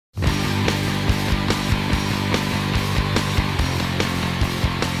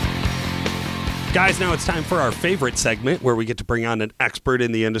Guys, now it's time for our favorite segment where we get to bring on an expert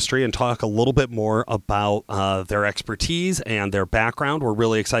in the industry and talk a little bit more about their expertise and their background. We're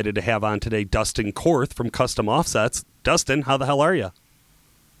really excited to have on today Dustin Korth from Custom Offsets. Dustin, how the hell are you?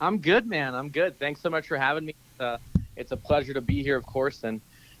 I'm good, man. I'm good. Thanks so much for having me. It's a pleasure to be here, of course. And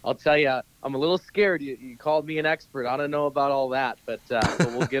I'll tell you, I'm a little scared. You called me an expert. I don't know about all that, but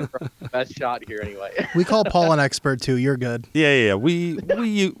we'll give our best shot here anyway. We call Paul an expert too. You're good. Yeah. We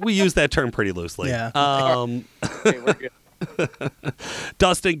use that term pretty loosely. Yeah. Okay, we're good.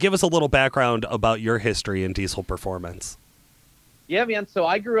 Dustin, give us a little background about your history in diesel performance. Yeah, man. So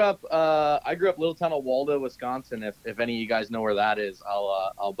I grew up little town of Waldo, Wisconsin. If any of you guys know where that is,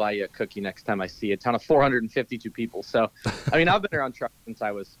 I'll buy you a cookie next time I see you. A town of 452 people. So, I mean, I've been around trucks since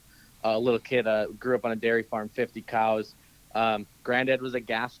I was a little kid. Grew up on a dairy farm, 50 cows. Granddad was a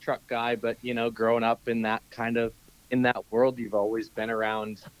gas truck guy, but you know, growing up in that world, you've always been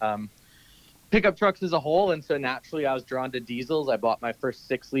around pickup trucks as a whole, and so naturally I was drawn to diesels. I bought my first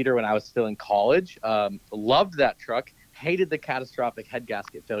 6-liter when I was still in college. Loved that truck. Hated the catastrophic head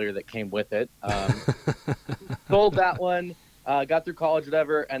gasket failure that came with it. Sold that one, got through college,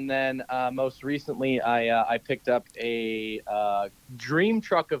 whatever, and then most recently I picked up a dream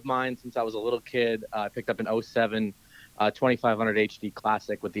truck of mine since I was a little kid. I picked up an 07 2500 HD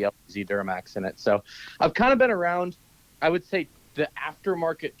Classic with the LZ Duramax in it. So I've kind of been around, I would say, the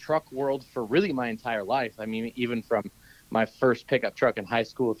aftermarket truck world for really my entire life. I mean, even from my first pickup truck in high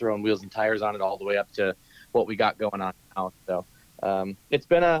school, throwing wheels and tires on it, all the way up to what we got going on now. So it's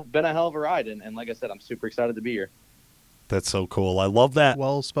been a hell of a ride, and like I said, I'm super excited to be here. That's so cool. I love that.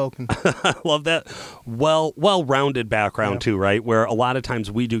 Well spoken. I love that. Well-rounded background too, right? Where a lot of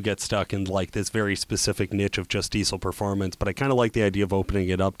times we do get stuck in like this very specific niche of just diesel performance, but I kind of like the idea of opening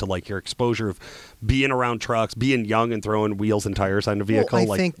it up to like your exposure of being around trucks, being young and throwing wheels and tires on a vehicle,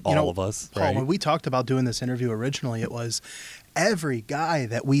 well, I think, all of us. Paul, right? when we talked about doing this interview originally, it was every guy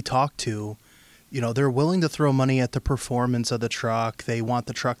that we talked to, you know, they're willing to throw money at the performance of the truck. They want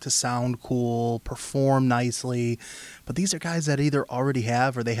the truck to sound cool, perform nicely. But these are guys that either already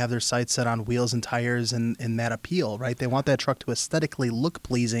have or they have their sights set on wheels and tires and that appeal, right? They want that truck to aesthetically look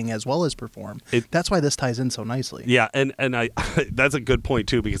pleasing as well as perform. That's why this ties in so nicely. Yeah, and I that's a good point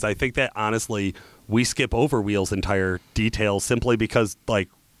too, because I think that honestly we skip over wheels and tire details simply because like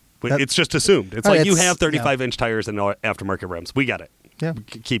it's just assumed. It's like you have 35-inch tires and aftermarket rims. We get it. Yeah.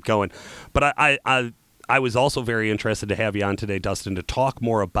 Keep going. But I was also very interested to have you on today, Dustin, to talk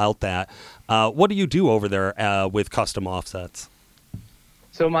more about that. What do you do over there with Custom Offsets?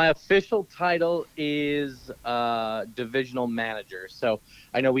 So my official title is divisional manager. So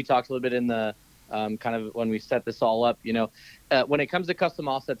I know we talked a little bit in the kind of when we set this all up, you know, when it comes to Custom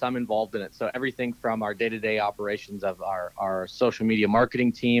Offsets, I'm involved in it. So everything from our day-to-day operations of our social media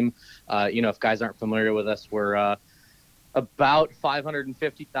marketing team. You know, if guys aren't familiar with us, we're about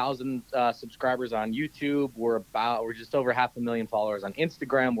 550,000 subscribers on YouTube. We're just over 500,000 followers on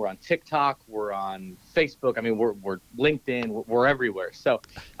Instagram. We're on TikTok. We're on Facebook. I mean, we're LinkedIn. We're everywhere. So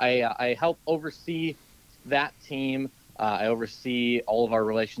I help oversee that team. I oversee all of our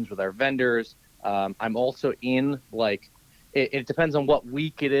relations with our vendors. I'm also in it depends on what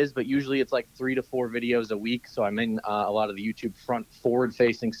week it is, but usually it's like 3 to 4 videos a week. So I'm in a lot of the YouTube forward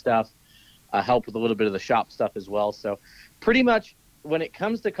facing stuff. Help with a little bit of the shop stuff as well. So pretty much when it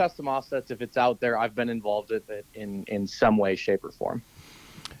comes to Custom Offsets, if it's out there, I've been involved with it in some way, shape, or form.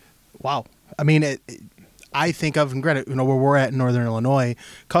 Wow. I mean, I think of, and granted, you know, where we're at in Northern Illinois,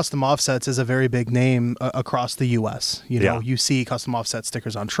 Custom Offsets is a very big name across the U.S. You know, you see Custom Offset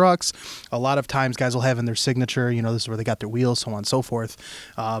stickers on trucks. A lot of times guys will have in their signature, you know, this is where they got their wheels, so on and so forth.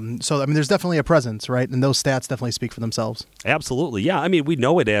 So, I mean, there's definitely a presence, right? And those stats definitely speak for themselves. Absolutely. Yeah. I mean, we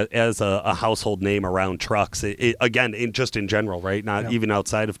know it as a household name around trucks. Again, just in general, right? Not even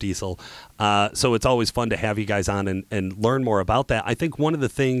outside of diesel. So it's always fun to have you guys on and learn more about that. I think one of the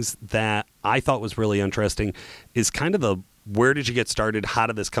things that I thought was really interesting is kind of the where did you get started? How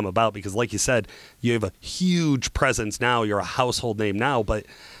did this come about? Because like you said, you have a huge presence now. You're a household name now. But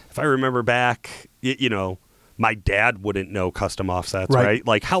if I remember back, you know, my dad wouldn't know Custom Offsets, right?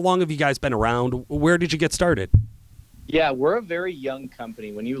 Like, how long have you guys been around? Where did you get started? Yeah, we're a very young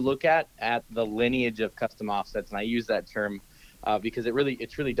company. When you look at the lineage of Custom Offsets, and I use that term because it really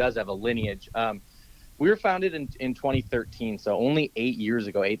does have a lineage. We were founded in 2013, so only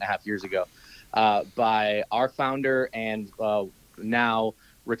 8.5 years ago, by our founder and now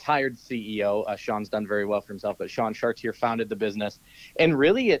retired CEO. Sean's done very well for himself, but Sean Chartier founded the business. And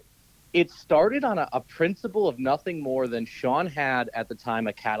really it started on a principle of nothing more than Sean had at the time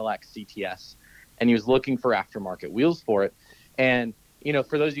a Cadillac CTS, and he was looking for aftermarket wheels for it. And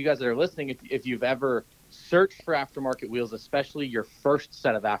for those of you guys that are listening, if you've ever searched for aftermarket wheels, especially your first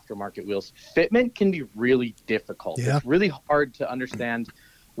set of aftermarket wheels, fitment can be really difficult. Yeah. It's really hard to understand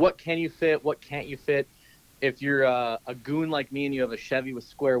what can you fit, what can't you fit. If you're a goon like me and you have a Chevy with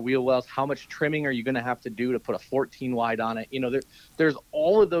square wheel wells, how much trimming are you going to have to do to put a 14 wide on it? There's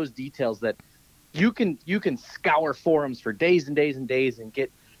all of those details that you can scour forums for days and days and days and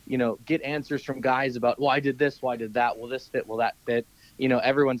get answers from guys about, well, I did this, well, I did that, will this fit, will that fit?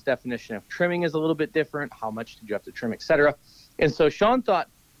 Everyone's definition of trimming is a little bit different. How much did you have to trim, etc. And so Sean thought,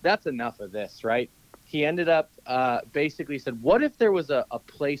 that's enough of this, right? He ended up basically said, what if there was a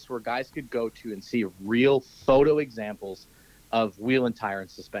place where guys could go to and see real photo examples of wheel and tire and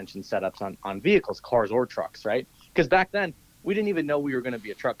suspension setups on vehicles, cars or trucks, right? Because back then, we didn't even know we were going to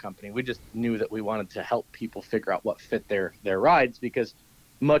be a truck company. We just knew that we wanted to help people figure out what fit their rides, because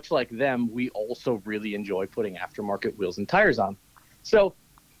much like them, we also really enjoy putting aftermarket wheels and tires on. So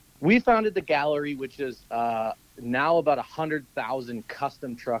we founded the gallery, which is now about 100,000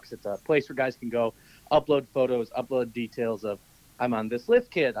 custom trucks. It's a place where guys can go upload photos, upload details of, I'm on this lift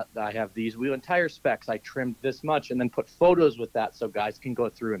kit, I have these wheel and tire specs, I trimmed this much, and then put photos with that so guys can go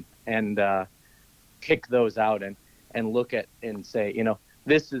through and pick those out and look at and say,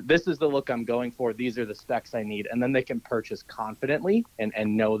 this is the look I'm going for, these are the specs I need, and then they can purchase confidently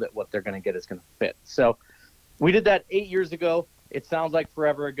and know that what they're going to get is going to fit. So we did that 8 years ago. It sounds like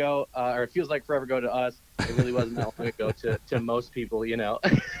forever ago, or it feels like forever ago to us. It really wasn't that long ago to most people,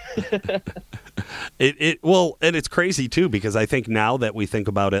 Well, and it's crazy too, because I think now that we think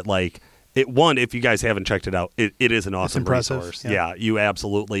about it, like if you guys haven't checked it out, it is an awesome resource. Yeah, you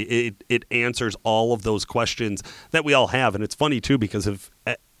absolutely. It answers all of those questions that we all have, and it's funny too, because if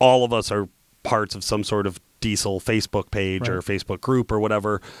all of us are parts of some sort of diesel Facebook page or Facebook group or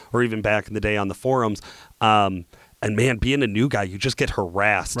whatever, or even back in the day on the forums. And man, being a new guy, you just get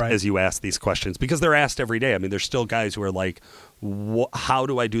harassed as you ask these questions, because they're asked every day. I mean, there's still guys who are like, how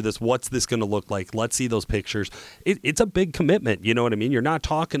do I do this? What's this going to look like? Let's see those pictures. It's a big commitment. You know what I mean? You're not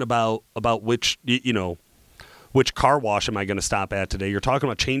talking about which car wash am I going to stop at today? You're talking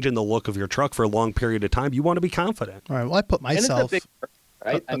about changing the look of your truck for a long period of time. You want to be confident. All right. Well, I put myself. And it's a big,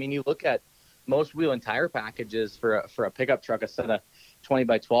 right? I mean, you look at most wheel and tire packages for a pickup truck, a set of 20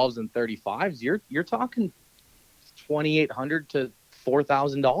 by 12s and 35s. You're talking $2,800 to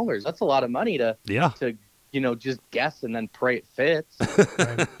 $4,000. That's a lot of money to just guess and then pray it fits.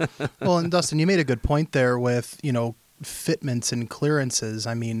 Right. Well, and Dustin, you made a good point there with fitments and clearances.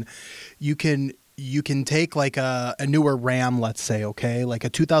 I mean, you can take like a newer Ram, let's say, okay, like a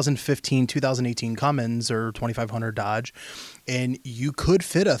 2015, 2018 Cummins or 2500 Dodge, and you could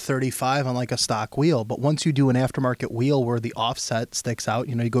fit a 35 on like a stock wheel. But once you do an aftermarket wheel where the offset sticks out,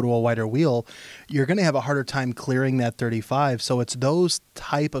 you go to a wider wheel, you're going to have a harder time clearing that 35. So it's those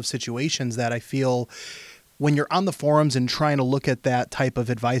type of situations that I feel when you're on the forums and trying to look at that type of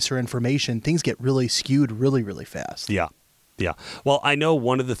advice or information, things get really skewed really, really fast. Yeah. Yeah. Well, I know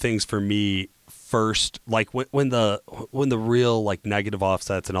one of the things for me first, like when the real like negative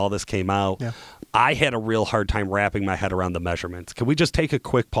offsets and all this came out, I had a real hard time wrapping my head around the measurements. Can we just take a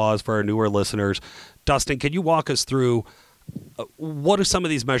quick pause for our newer listeners? Dustin, can you walk us through what do some of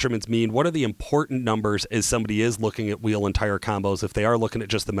these measurements mean? What are the important numbers as somebody is looking at wheel and tire combos? If they are looking at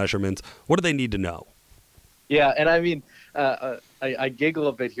just the measurements, what do they need to know? Yeah, and I mean, I giggle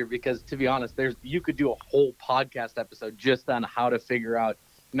a bit here because, to be honest, you could do a whole podcast episode just on how to figure out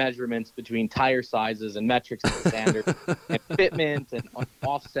measurements between tire sizes and metrics and standards and fitment and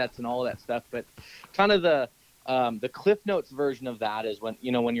offsets and all of that stuff. But kind of the Cliff Notes version of that is when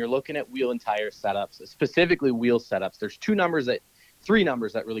you're looking at wheel and tire setups, specifically wheel setups, there's three numbers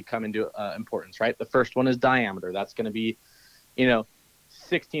that really come into importance, right? The first one is diameter. That's going to be,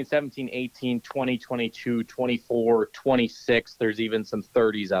 16, 17, 18, 20, 22, 24, 26. There's even some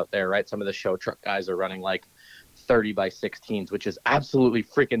 30s out there, right? Some of the show truck guys are running like 30 by 16s, which is absolutely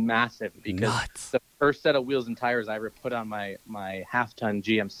freaking massive, because the first set of wheels and tires I ever put on my half-ton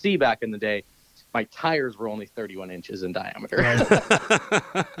GMC back in the day, my tires were only 31 inches in diameter.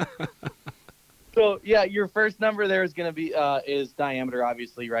 So yeah, your first number there is going to be is diameter,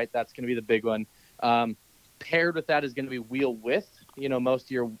 obviously, right? That's going to be the big one. Paired with that is going to be wheel width. Most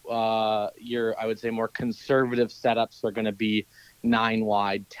of your I would say more conservative setups are going to be 9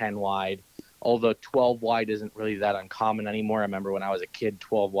 wide, 10 wide. Although 12 wide isn't really that uncommon anymore. I remember when I was a kid,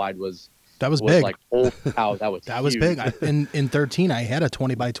 12 wide was big. Like, oh, wow, that was that was big. In 13, I had a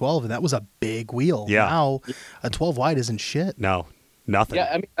 20 by 12, and that was a big wheel. Yeah. Now, a 12 wide isn't shit. No, nothing. Yeah,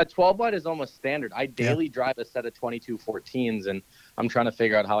 I mean, a 12 wide is almost standard. I daily drive a set of 22 14s, and I'm trying to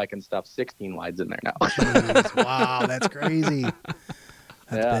figure out how I can stuff 16 wides in there now. Jeez, wow, that's crazy.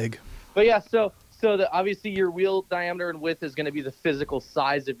 That's big. But yeah, so obviously your wheel diameter and width is going to be the physical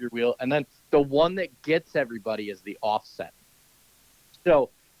size of your wheel, and then the one that gets everybody is the offset. So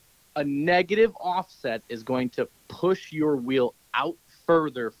a negative offset is going to push your wheel out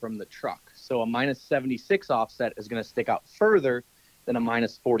further from the truck. So a minus 76 offset is going to stick out further than a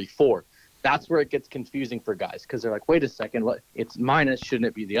minus 44. That's where it gets confusing for guys, because they're like, wait a second, what? It's minus, shouldn't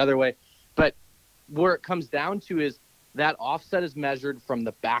it be the other way? But where it comes down to is that offset is measured from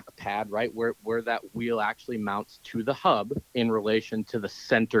the back pad, right, where that wheel actually mounts to the hub in relation to the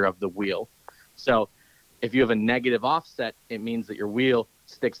center of the wheel. So if you have a negative offset, it means that your wheel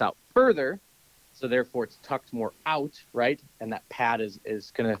sticks out further, so therefore it's tucked more out, right? And that pad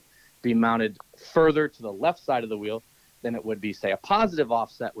is going to be mounted further to the left side of the wheel than it would be, say, a positive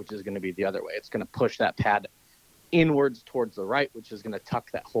offset, which is going to be the other way. It's going to push that pad inwards towards the right, which is going to tuck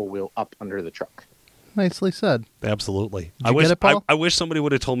that whole wheel up under the truck. Nicely said. Absolutely. Did you get it, Paul? I wish somebody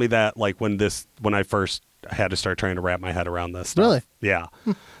would have told me that, like when I first had to start trying to wrap my head around this stuff. Really? Yeah.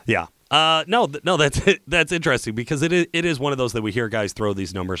 Yeah. No, that's interesting, because it is one of those that we hear guys throw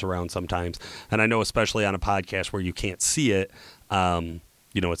these numbers around sometimes, and I know especially on a podcast where you can't see it.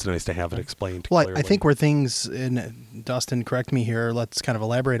 It's nice to have it explained clearly. I think where things, and Dustin, correct me here, let's kind of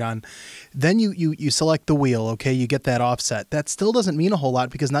elaborate on, then you select the wheel, okay, you get that offset. That still doesn't mean a whole lot,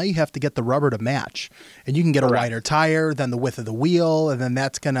 because now you have to get the rubber to match. And you can get a wider tire than the width of the wheel, and then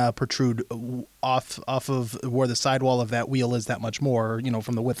that's going to protrude off of where the sidewall of that wheel is that much more,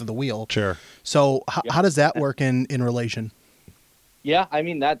 from the width of the wheel. Sure. So how does that work in relation? Yeah, I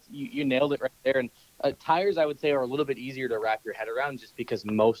mean, that's you nailed it right there. And tires, I would say, are a little bit easier to wrap your head around, just because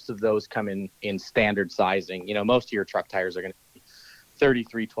most of those come in standard sizing. Most of your truck tires are going to be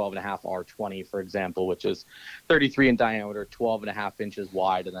 33 12.5 R20, for example, which is 33 in diameter, 12.5 inches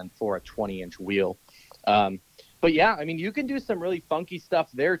wide, and then for a 20-inch wheel. But yeah, I mean, you can do some really funky stuff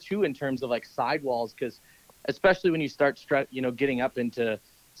there too in terms of like sidewalls, because especially when you start getting up into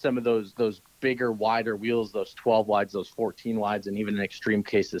some of those bigger, wider wheels, those 12 wides, those 14 wides, and even in extreme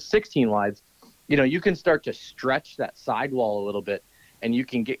cases 16 wides. You can start to stretch that sidewall a little bit, and you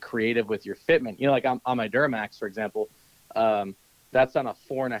can get creative with your fitment. Like on my Duramax, for example, that's on a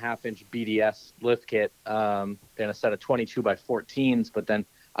 4.5-inch BDS lift kit and a set of 22 by 14s. But then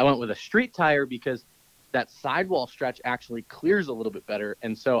I went with a street tire because that sidewall stretch actually clears a little bit better.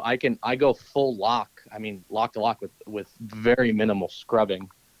 And so I go full lock. I mean, lock to lock with very minimal scrubbing,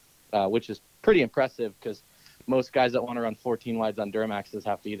 which is pretty impressive, because most guys that want to run 14 wides on Duramaxes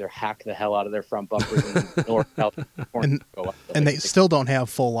have to either hack the hell out of their front bumpers and they still don't have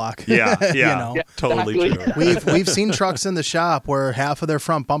full lock. Yeah, Yeah, totally exactly. true. We've seen trucks in the shop where half of their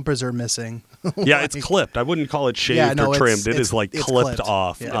front bumpers are missing. Yeah, it's clipped. I wouldn't call it shaved or trimmed. It is like clipped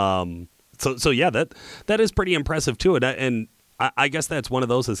off. Yeah. So yeah, that is pretty impressive too. And I guess that's one of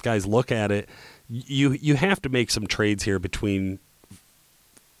those, as guys look at it, you have to make some trades here between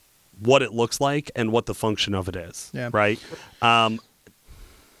what it looks like and what the function of it is. Yeah. Right.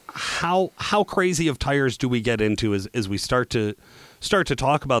 How crazy of tires do we get into as we start to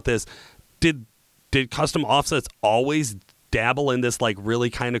talk about this? Did custom offsets always dabble in this like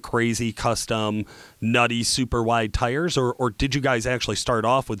really kind of crazy custom nutty super wide tires, or did you guys actually start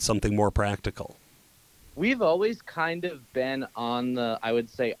off with something more practical? We've always kind of been on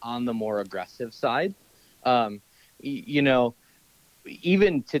the more aggressive side.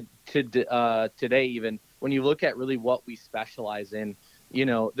 Even today, even when you look at really what we specialize in,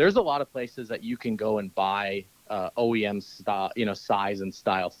 there's a lot of places that you can go and buy OEM style, size and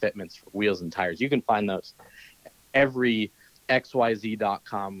style fitments for wheels and tires. You can find those every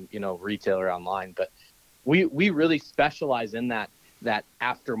xyz.com, retailer online. But we really specialize in that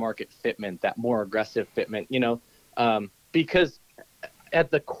aftermarket fitment, that more aggressive fitment, because at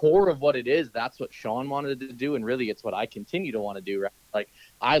the core of what it is, that's what Sean wanted to do. And really it's what I continue to want to do. Right? Like,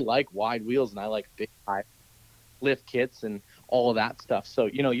 I like wide wheels and I like big high lift kits and all of that stuff. So,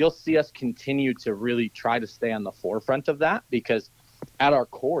 you'll see us continue to really try to stay on the forefront of that, because at our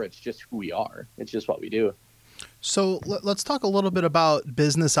core, it's just who we are. It's just what we do. So let's talk a little bit about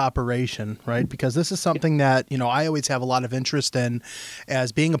business operation, right? Because this is something that, I always have a lot of interest in,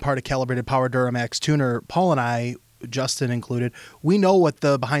 as being a part of Calibrated Power Duramax Tuner. Paul and I, Justin included, we know what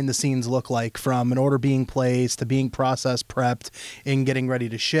the behind the scenes look like, from an order being placed to being processed, prepped, and getting ready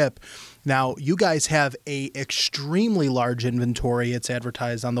to ship. Now, you guys have a extremely large inventory. It's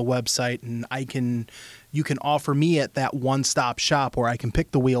advertised on the website, and you can offer me at that one-stop shop where I can pick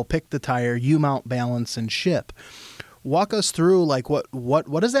the wheel, pick the tire, U-mount, balance, and ship. Walk us through, like,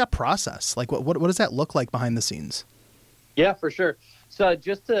 what is that process? Like, what does that look like behind the scenes? Yeah, for sure. So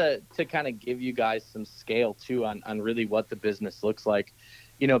just to kind of give you guys some scale too on really what the business looks like,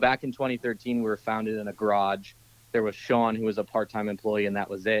 back in 2013, we were founded in a garage. There was Sean, who was a part-time employee, and that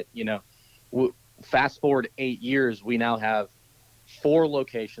was it. Fast forward 8 years, we now have 4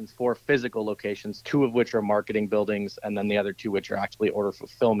 physical locations, 2 of which are marketing buildings, and then the other 2 which are actually order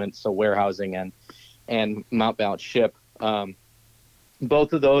fulfillment, so warehousing and mount balance ship.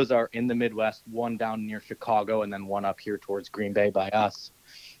 Both of those are in the Midwest, one down near Chicago and then one up here towards Green Bay by us.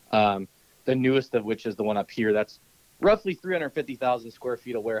 The newest of which is the one up here. That's roughly 350,000 square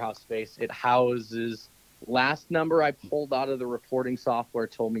feet of warehouse space. It houses, last number I pulled out of the reporting software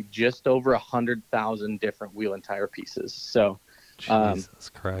told me just over 100,000 different wheel and tire pieces. So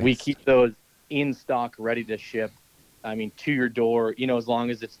Jesus Christ. We keep those in stock, ready to ship. I mean, to your door, as long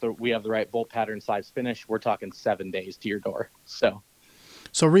as we have the right bolt pattern, size, finish, we're talking 7 days to your door.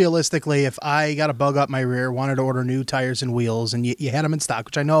 So realistically, if I got a bug up my rear, wanted to order new tires and wheels, and you had them in stock,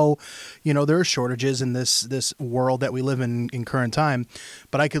 which I know, there are shortages in this world that we live in current time,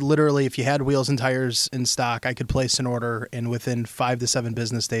 but I could literally, if you had wheels and tires in stock, I could place an order, and within 5 to 7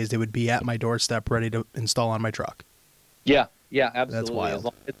 business days, they would be at my doorstep ready to install on my truck. Yeah, absolutely. That's wild. As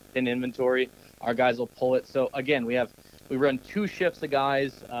long as it's in inventory, our guys will pull it. So again, we run 2 shifts of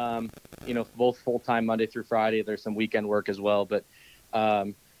guys, both full-time Monday through Friday. There's some weekend work as well, but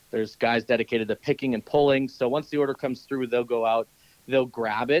there's guys dedicated to picking and pulling. So once the order comes through, they'll go out, they'll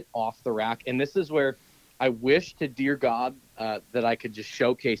grab it off the rack. And this is where I wish to dear God that I could just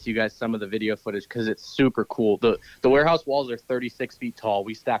showcase you guys some of the video footage, because it's super cool. The warehouse walls are 36 feet tall.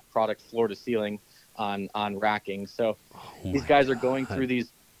 We stack product floor to ceiling on racking. So these guys are going through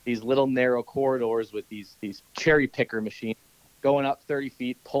these little narrow corridors with these cherry picker machines, going up 30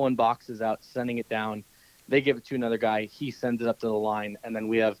 feet, pulling boxes out, sending it down. They give it to another guy. He sends it up to the line. And then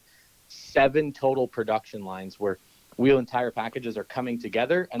we have 7 total production lines where wheel and tire packages are coming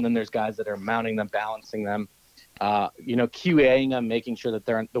together. And then there's guys that are mounting them, balancing them, QAing them, making sure that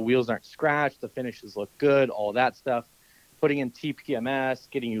the wheels aren't scratched, the finishes look good, all that stuff, putting in TPMS,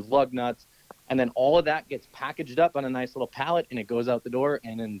 getting you lug nuts. And then all of that gets packaged up on a nice little pallet, and it goes out the door.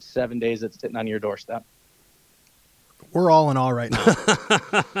 And in 7 days, it's sitting on your doorstep. We're all in all right now.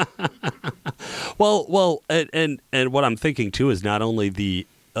 Well, and what I'm thinking too is not only the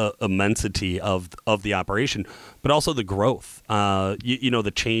immensity of the operation, but also the growth.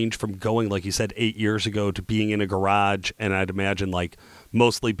 The change from going, like you said, 8 years ago to being in a garage, and I'd imagine like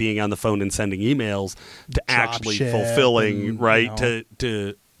mostly being on the phone and sending emails to actually fulfilling, and, right?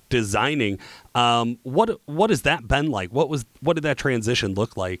 To designing. What has that been like? What did that transition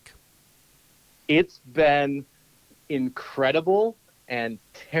look like? It's been incredible and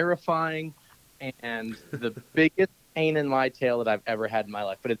terrifying and the biggest pain in my tail that I've ever had in my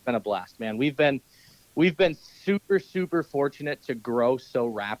life, but it's been a blast, man. We've been super, super fortunate to grow so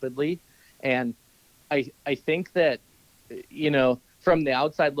rapidly. And I think that, from the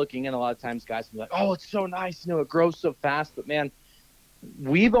outside looking in, a lot of times guys will be like, oh, it's so nice, it grows so fast. But man,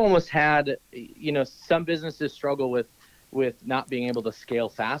 we've almost had, some businesses struggle with not being able to scale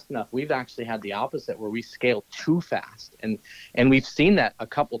fast enough. We've actually had the opposite, where we scale too fast. And we've seen that a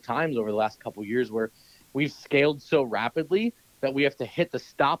couple times over the last couple of years, where we've scaled so rapidly that we have to hit the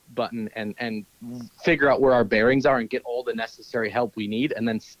stop button and figure out where our bearings are and get all the necessary help we need, and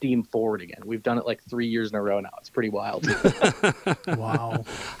then steam forward again. We've done it like 3 years in a row now. It's pretty wild. Wow.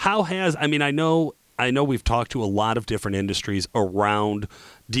 I know we've talked to a lot of different industries around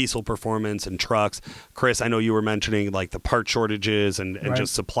diesel performance and trucks. Chris, I know you were mentioning like the part shortages and right.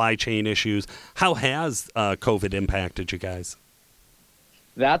 just supply chain issues. How has COVID impacted you guys?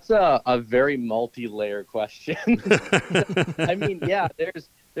 That's a very multi-layer question. I mean, yeah,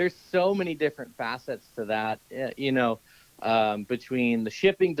 there's so many different facets to that, between the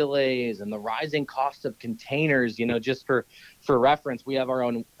shipping delays and the rising cost of containers. Just for reference, we have our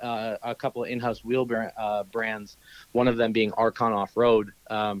own a couple of in-house wheel brands, one of them being Archon Off-Road.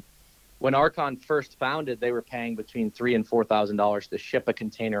 When Archon first founded, they were paying between $3,000 and $4,000 to ship a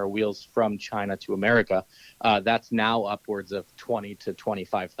container of wheels from China to America. That's now upwards of $20,000 to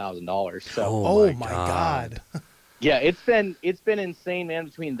 $25,000. So, oh my God. Yeah, it's been insane, man.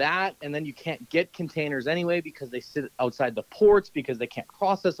 Between that and then you can't get containers anyway because they sit outside the ports because they can't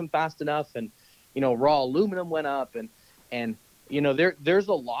process them fast enough, and raw aluminum went up, and there's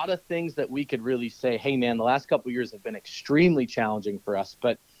a lot of things that we could really say, hey man, the last couple of years have been extremely challenging for us.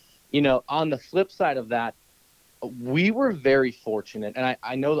 But on the flip side of that, we were very fortunate, and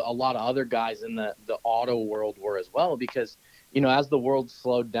I know that a lot of other guys in the auto world were as well, because as the world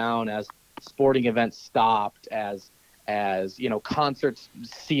slowed down, as sporting events stopped, as concerts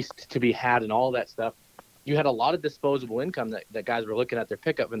ceased to be had and all that stuff, you had a lot of disposable income that guys were looking at their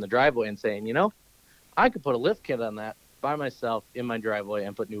pickup in the driveway and saying, I could put a lift kit on that by myself in my driveway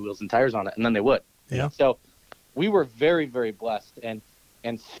and put new wheels and tires on it, and then they would. Yeah. So we were very, very blessed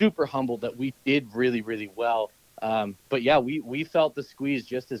and super humbled that we did really, really well. But yeah, we felt the squeeze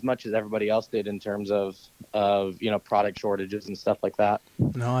just as much as everybody else did in terms of product shortages and stuff like that.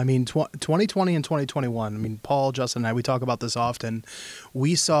 No, I mean, 2020 and 2021, I mean, Paul, Justin, and I, we talk about this often.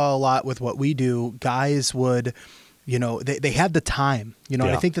 We saw a lot with what we do. Guys would, they had the time, and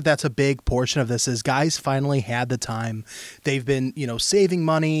I think that's a big portion of this is guys finally had the time. They've been, saving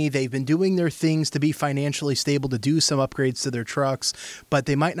money. They've been doing their things to be financially stable, to do some upgrades to their trucks, but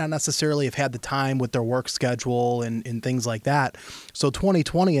they might not necessarily have had the time with their work schedule and things like that. So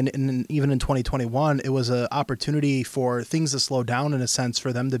 2020 and even in 2021, it was an opportunity for things to slow down in a sense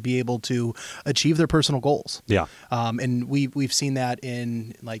for them to be able to achieve their personal goals. Yeah. And we've seen that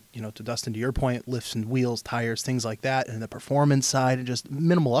in, like, to Dustin, to your point, lifts and wheels, tires, things like that, and the performance side and just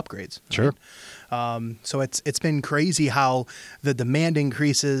minimal upgrades. Sure. Right? So it's been crazy how the demand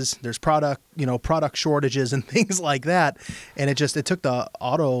increases. There's product shortages and things like that, and it took the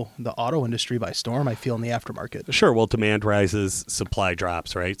auto industry by storm, I feel, in the aftermarket. Sure. Well, demand rises, supply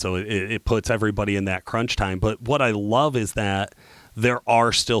drops, right? So it puts everybody in that crunch time. But what I love is that there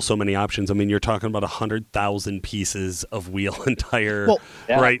are still so many options. I mean, you're talking about 100,000 pieces of wheel and tire,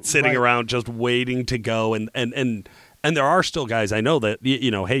 sitting around just waiting to go. And there are still guys I know that,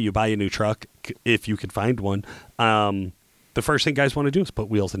 hey, you buy a new truck, if you could find one. The first thing guys want to do is put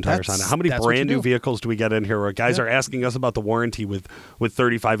wheels and tires on it. How many brand new vehicles do we get in here where guys are asking us about the warranty with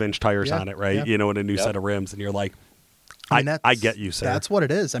 35-inch tires on it, right? Yeah. And a new set of rims. And you're like, I get you, sir. That's what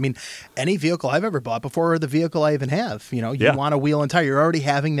it is. I mean, any vehicle I've ever bought before, or the vehicle I even have, you want a wheel and tire. You're already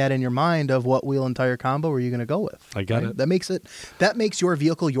having that in your mind of what wheel and tire combo are you going to go with. I got it. That makes your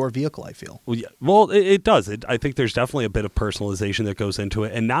vehicle, I feel. Well, yeah. Well, it does. I think there's definitely a bit of personalization that goes into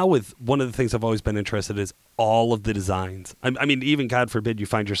it. And now with one of the things I've always been interested is all of the designs. I mean, even God forbid you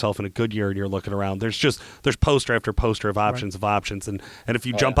find yourself in a Goodyear and you're looking around. There's poster after poster of options of options. And if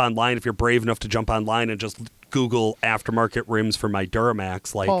you jump online, if you're brave enough to jump online and just Google aftermarket rims for my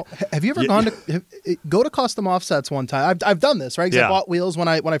Duramax, like, Paul, have you ever go to Custom Offsets one time? I've done this, right? 'Cause I bought wheels when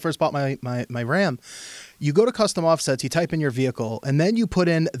I first bought my Ram. You go to Custom Offsets, you type in your vehicle, and then you put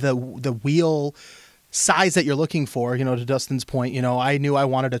in the wheel size that you're looking for, to Dustin's point, I knew I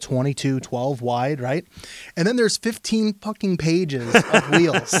wanted a 22-12 wide, right? And then there's 15 fucking pages of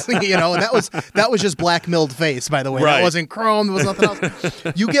wheels, and that was just black milled face, by the way. Right. That wasn't chrome. There was nothing else.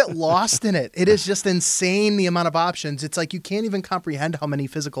 You get lost in it. It is just insane, the amount of options. It's like you can't even comprehend how many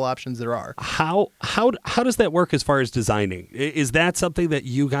physical options there are. How does that work as far as designing? Is that something that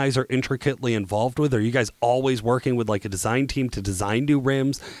you guys are intricately involved with? Are you guys always working with like a design team to design new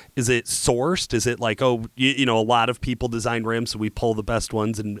rims? Is it sourced? Is it like, a lot of people design rims, so we pull the best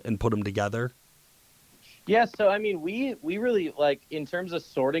ones and put them together? Yeah, so I mean, we really, like, in terms of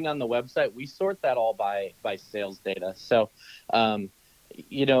sorting on the website, we sort that all by sales data. So,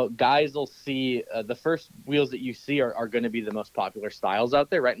 guys will see the first wheels that you see are going to be the most popular styles out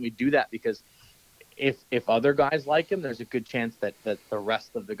there, right? And we do that because if other guys like them, there's a good chance that the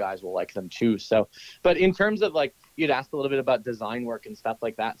rest of the guys will like them too. So, but in terms of, like, you'd asked a little bit about design work and stuff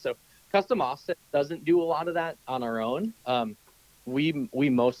like that. So Custom Offset doesn't do a lot of that on our own. We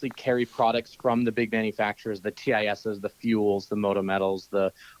mostly carry products from the big manufacturers, the TISs, the Fuels, the Moto Metals,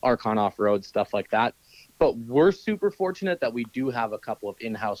 the Archon Off-Road, stuff like that. But we're super fortunate that we do have a couple of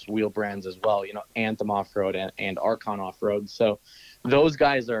in-house wheel brands as well, Anthem Off-Road and Archon Off-Road. So those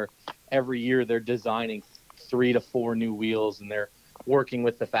guys are, every year they're designing 3 to 4 new wheels, and they're working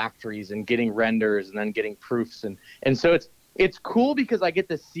with the factories and getting renders and then getting proofs. And so it's cool because I get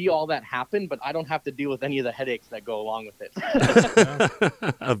to see all that happen, but I don't have to deal with any of the headaches that go along with it.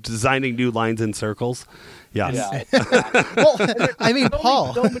 Of designing new lines and circles. Yes. Yeah. Well, I mean,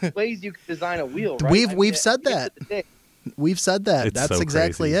 Paul, so many ways you can design a wheel, right? We've said that. We've said that. It's That's so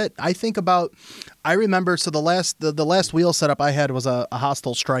exactly crazy. it. I remember, so the last wheel setup I had was a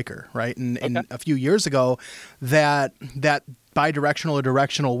Hostile Striker, right? And a few years ago, that bi-directional or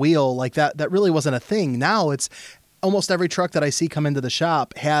directional wheel, like that really wasn't a thing. Now it's almost every truck that I see come into the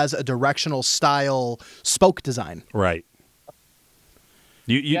shop has a directional style spoke design. Right.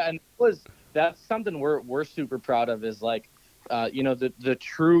 Yeah, and that's something we're super proud of, is like, the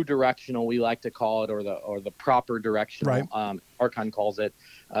true directional, we like to call it, or the proper directional, right. Archon calls it.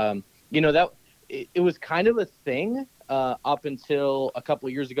 That it was kind of a thing up until a couple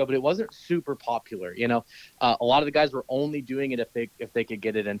of years ago, but it wasn't super popular. A lot of the guys were only doing it if they could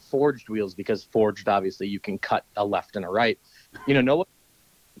get it in forged wheels, because forged, obviously, you can cut a left and a right. No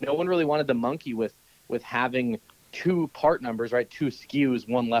one really wanted to monkey with with having two part numbers, right? Two SKUs,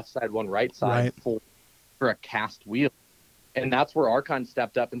 one left side, one right side for a cast wheel. And that's where Archon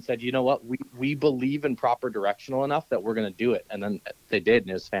stepped up and said, you know what, we believe in proper directional enough that we're going to do it. And then they did, and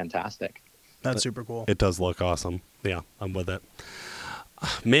it was fantastic. That's super cool. It does look awesome. Yeah, I'm with it.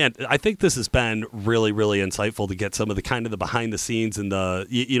 Man, I think this has been really, really insightful to get some of the kind of the behind the scenes and the,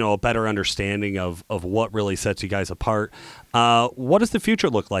 a better understanding of what really sets you guys apart. What does the future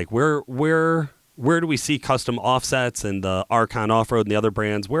look like? Where do we see Custom Offsets and the Archon Off-Road and the other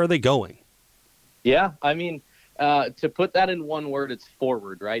brands? Where are they going? Yeah, I mean, to put that in one word, it's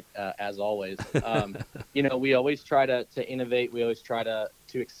forward, right? As always. We always try to innovate. We always try to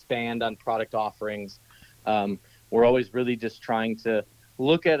expand on product offerings. We're always really just trying to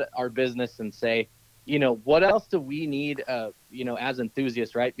look at our business and say, what else do we need, as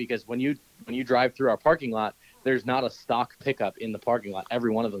enthusiasts, right? Because when you drive through our parking lot, there's not a stock pickup in the parking lot. Every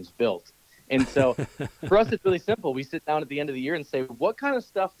one of them's built. And so for us, it's really simple. We sit down at the end of the year and say, what kind of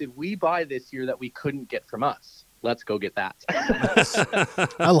stuff did we buy this year that we couldn't get from us? Let's go get that.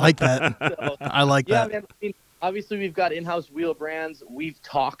 I like that. I like that. Yeah, man. I mean, obviously, we've got in-house wheel brands. We've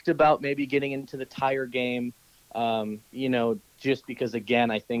talked about maybe getting into the tire game, just because,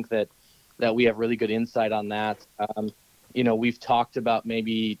 again, I think that we have really good insight on that. We've talked about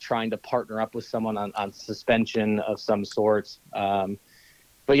maybe trying to partner up with someone on suspension of some sorts. But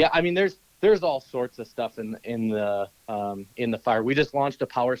yeah, I mean, there's all sorts of stuff in the fire. We just launched a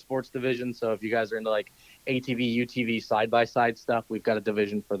power sports division. So if you guys are into like ATV, UTV, side-by-side stuff, we've got a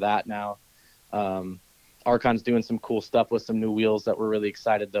division for that now. Archon's doing some cool stuff with some new wheels that we're really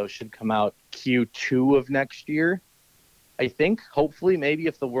excited. Those should come out Q2 of next year, I think. Hopefully, maybe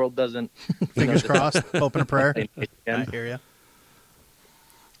if the world doesn't. Fingers crossed. Open a prayer. I hear you.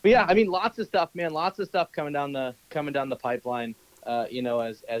 But yeah, I mean, lots of stuff, man. Lots of stuff coming down the pipeline.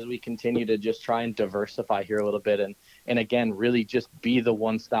 As we continue to just try and diversify here a little bit, and again, really just be the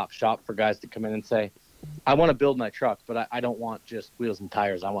one-stop shop for guys to come in and say, I want to build my truck, but I don't want just wheels and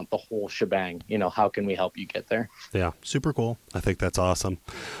tires. I want the whole shebang. How can we help you get there? Yeah. Super cool. I think that's awesome.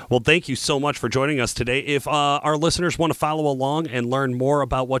 Well, thank you so much for joining us today. If our listeners want to follow along and learn more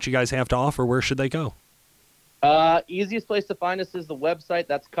about what you guys have to offer, where should they go? Easiest place to find us is the website.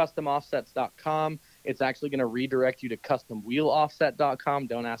 That's customoffsets.com. It's actually going to redirect you to customwheeloffset.com.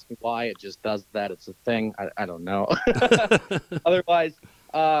 Don't ask me why. It just does that. It's a thing. I don't know. Otherwise,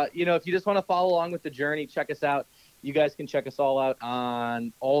 if you just want to follow along with the journey, check us out. You guys can check us all out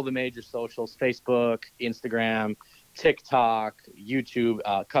on all the major socials, Facebook, Instagram, TikTok, YouTube.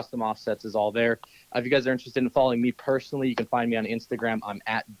 Custom Offsets is all there. If you guys are interested in following me personally, you can find me on Instagram. I'm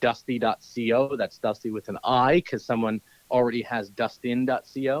at dusty.co. That's Dusty with an I, because someone already has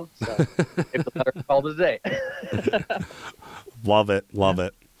dustin.co. So if the letter called today. Love it.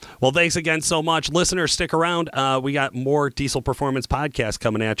 Well, thanks again so much. Listeners, stick around. We got more Diesel Performance Podcast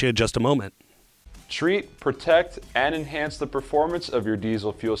coming at you in just a moment. Treat, protect, and enhance the performance of your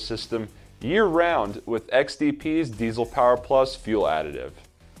diesel fuel system year-round with XDP's Diesel Power Plus fuel additive.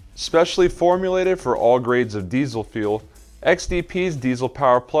 Specially formulated for all grades of diesel fuel, XDP's Diesel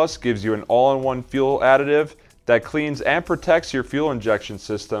Power Plus gives you an all-in-one fuel additive that cleans and protects your fuel injection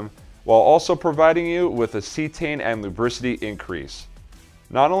system while also providing you with a cetane and lubricity increase.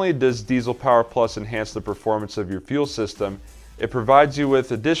 Not only does Diesel Power Plus enhance the performance of your fuel system, it provides you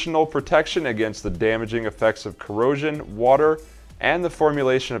with additional protection against the damaging effects of corrosion, water, and the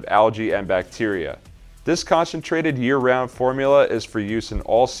formulation of algae and bacteria. This concentrated year-round formula is for use in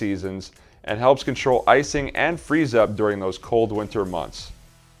all seasons and helps control icing and freeze-up during those cold winter months.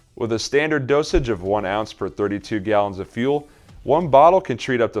 With a standard dosage of 1 ounce per 32 gallons of fuel, one bottle can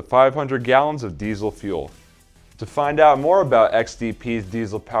treat up to 500 gallons of diesel fuel. To find out more about XDP's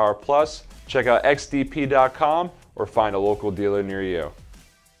Diesel Power Plus, check out xdp.com or find a local dealer near you.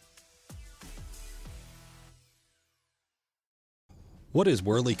 What is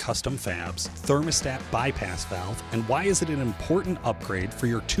Wehrli Custom Fab's thermostat bypass valve, and why is it an important upgrade for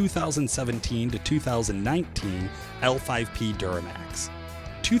your 2017 to 2019 L5P Duramax?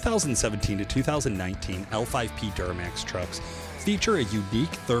 2017 to 2019 L5P Duramax trucks feature a unique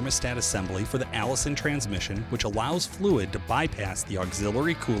thermostat assembly for the Allison transmission, which allows fluid to bypass the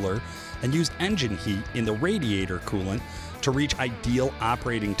auxiliary cooler and use engine heat in the radiator coolant to reach ideal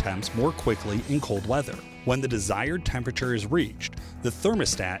operating temps more quickly in cold weather. When the desired temperature is reached, the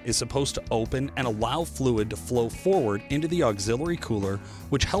thermostat is supposed to open and allow fluid to flow forward into the auxiliary cooler,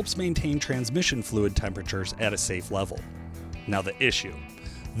 which helps maintain transmission fluid temperatures at a safe level. Now the issue.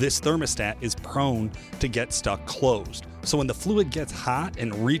 This thermostat is prone to get stuck closed, so when the fluid gets hot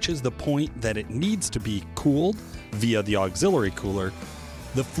and reaches the point that it needs to be cooled via the auxiliary cooler,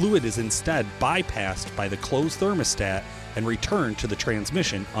 The fluid is instead bypassed by the closed thermostat and returned to the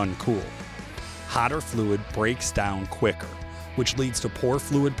transmission uncooled. Hotter fluid breaks down quicker, which leads to poor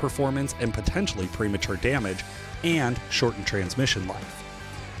fluid performance and potentially premature damage and shortened transmission life.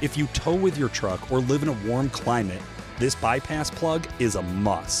 If you tow with your truck or live in a warm climate, this bypass plug is a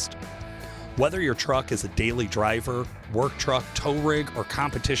must. Whether your truck is a daily driver, work truck, tow rig, or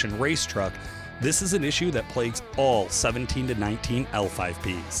competition race truck, this is an issue that plagues all 17 to 19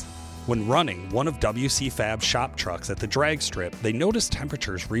 L5Ps. When running one of WC Fab's shop trucks at the drag strip, they noticed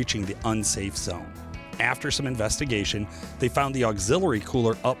temperatures reaching the unsafe zone. After some investigation, they found the auxiliary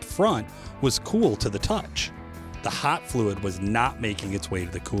cooler up front was cool to the touch. The hot fluid was not making its way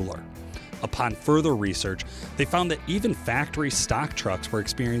to the cooler. Upon further research, they found that even factory stock trucks were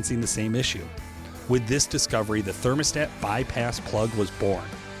experiencing the same issue. With this discovery, the thermostat bypass plug was born.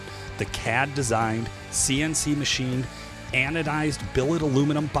 The CAD-designed, CNC-machined, anodized billet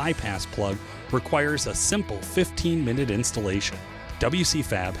aluminum bypass plug requires a simple 15-minute installation. WC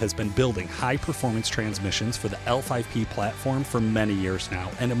Fab has been building high-performance transmissions for the L5P platform for many years now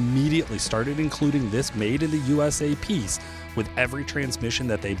and immediately started including this made-in-the-USA piece with every transmission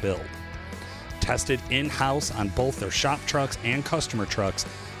that they build. Tested in-house on both their shop trucks and customer trucks,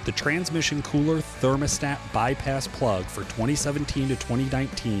 the transmission cooler thermostat bypass plug for 2017 to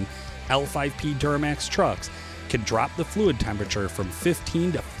 2019 L5P Duramax trucks can drop the fluid temperature from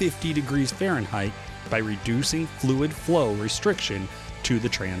 15 to 50 degrees Fahrenheit by reducing fluid flow restriction to the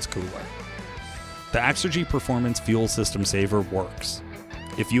transcooler. The Exergy Performance Fuel System Saver works.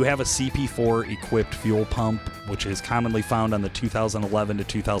 If you have a CP4 equipped fuel pump, which is commonly found on the 2011 to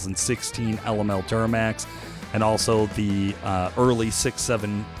 2016 LML Duramax, and also the early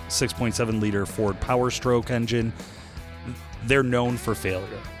 6.7 liter Ford Power Stroke engine, they're known for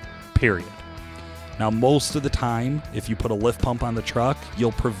failure, period. Now, most of the time, if you put a lift pump on the truck,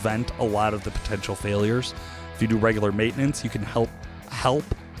 you'll prevent a lot of the potential failures. If you do regular maintenance, you can help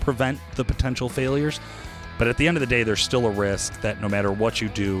prevent the potential failures. But at the end of the day, there's still a risk that no matter what you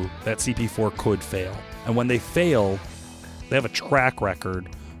do, that CP4 could fail. And when they fail, they have a track record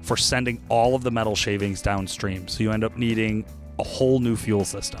for sending all of the metal shavings downstream. So you end up needing a whole new fuel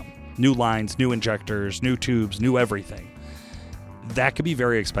system, new lines, new injectors, new tubes, new everything. That could be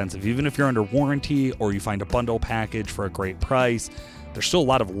very expensive. Even if you're under warranty or you find a bundle package for a great price, there's still a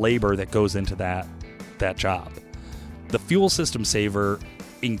lot of labor that goes into that job. The Fuel System Saver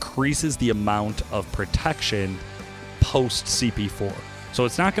increases the amount of protection post CP4. So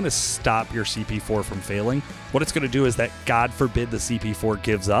it's not going to stop your CP4 from failing. What it's going to do is that, God forbid, the CP4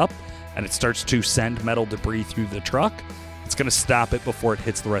 gives up and it starts to send metal debris through the truck. It's going to stop it before it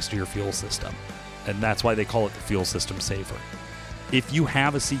hits the rest of your fuel system. And that's why they call it the Fuel System Saver. If you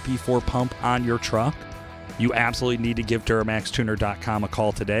have a CP4 pump on your truck, you absolutely need to give DuramaxTuner.com a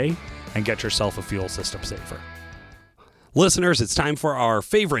call today and get yourself a Fuel System Saver. Listeners, it's time for our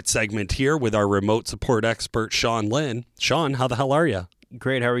favorite segment here with our remote support expert, Sean Lynn. Sean, how the hell are you?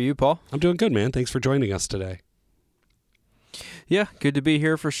 Great. How are you, Paul? I'm doing good, man. Thanks for joining us today. Yeah, good to be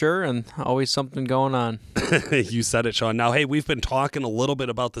here for sure, and always something going on. You said it, Sean. Now, hey, we've been talking a little bit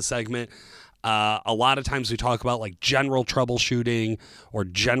about the segment. A lot of times we talk about like general troubleshooting or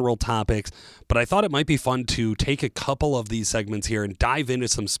general topics, but I thought it might be fun to take a couple of these segments here and dive into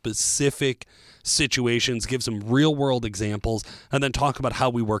some specific situations, give some real world examples, and then talk about how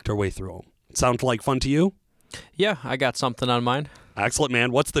we worked our way through them. Sound like fun to you? Yeah, I got something on mine. Excellent,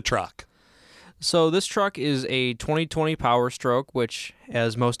 man. What's the truck? So this truck is a 2020 Power Stroke, which,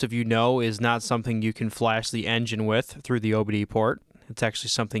 as most of you know, is not something you can flash the engine with through the OBD port. It's actually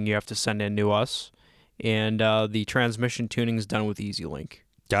something you have to send in to us. And the transmission tuning is done with EasyLink.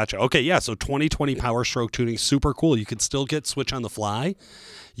 Gotcha. Okay, yeah, so 2020 Power Stroke tuning, super cool. You can still get switch on the fly.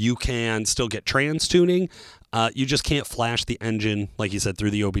 You can still get trans tuning. You just can't flash the engine, like you said,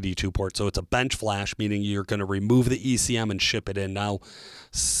 through the OBD2 port. So it's a bench flash, meaning you're going to remove the ECM and ship it in. Now,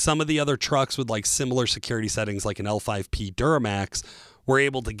 some of the other trucks with like similar security settings, like an L5P Duramax, we're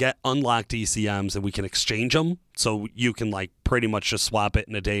able to get unlocked ECMs and we can exchange them. So you can like pretty much just swap it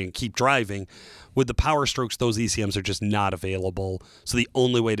in a day and keep driving. With the Power Strokes, those ECMs are just not available. So the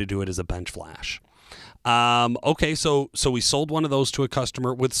only way to do it is a bench flash. Okay, so we sold one of those to a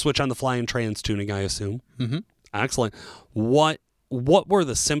customer with switch on the fly and trans tuning, I assume. Mm-hmm. Excellent. What were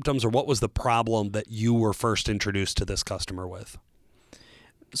the symptoms or what was the problem that you were first introduced to this customer with?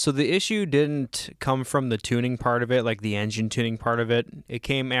 So the issue didn't come from the tuning part of it, like the engine tuning part of it. It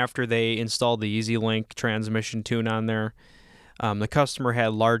came after they installed the EasyLink transmission tune on there. The customer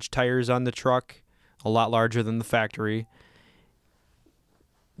had large tires on the truck, a lot larger than the factory.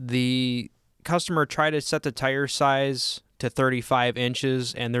 The customer tried to set the tire size to 35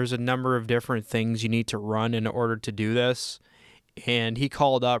 inches, and there's a number of different things you need to run in order to do this. And he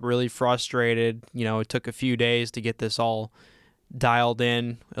called up really frustrated. It took a few days to get this all dialed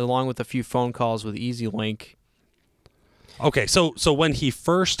in, along with a few phone calls with EasyLink. Okay, so when he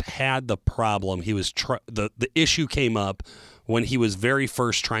first had the problem, he was the issue came up when he was very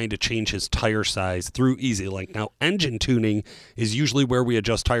first trying to change his tire size through EasyLink. Now, engine tuning is usually where we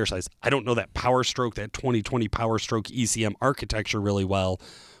adjust tire size. I don't know that that 2020 Power Stroke ECM architecture really well.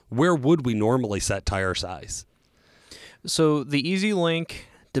 Where would we normally set tire size? So the EasyLink,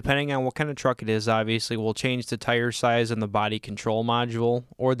 depending on what kind of truck it is, obviously will change the tire size and the body control module,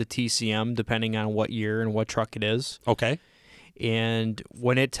 or the TCM, depending on what year and what truck it is. Okay. And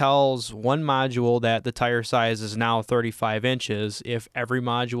when it tells one module that the tire size is now 35 inches, if every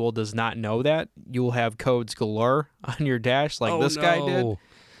module does not know that, you will have codes galore on your dash like this guy did.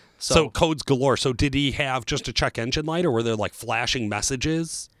 So codes galore. So did he have just a check engine light, or were there like flashing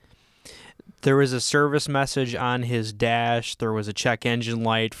messages? There was a service message on his dash. There was a check engine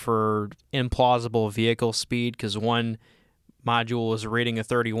light for implausible vehicle speed, because one module was reading a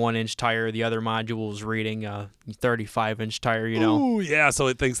 31-inch tire, the other module was reading a 35-inch tire, Ooh, yeah, so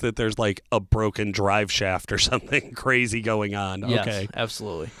it thinks that there's like a broken drive shaft or something crazy going on. Yes, okay.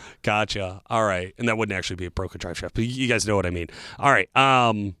 Absolutely. Gotcha. All right. And that wouldn't actually be a broken drive shaft, but you guys know what I mean. All right.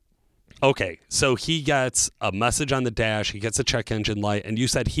 Okay, so he gets a message on the dash, he gets a check engine light, and you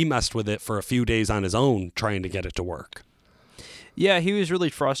said he messed with it for a few days on his own trying to get it to work. Yeah, he was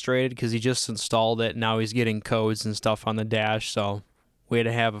really frustrated because he just installed it. Now he's getting codes and stuff on the dash, so we had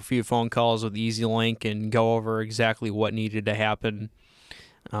to have a few phone calls with EasyLink and go over exactly what needed to happen.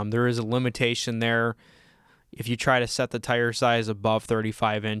 There is a limitation there. If you try to set the tire size above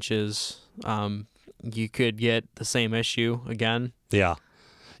 35 inches, you could get the same issue again. Yeah.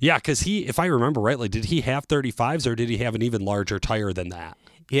 Yeah, because if I remember rightly, did he have 35s or did he have an even larger tire than that?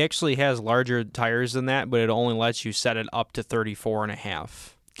 He actually has larger tires than that, but it only lets you set it up to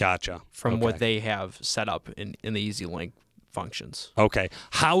 34.5. Gotcha. From what they have set up in the EasyLink functions. Okay.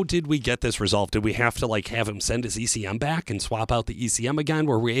 How did we get this resolved? Did we have to have him send his ECM back and swap out the ECM again?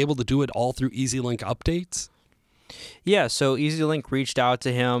 Were we able to do it all through EasyLink updates? Yeah, so EasyLink reached out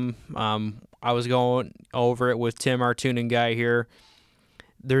to him. I was going over it with Tim, our tuning guy here.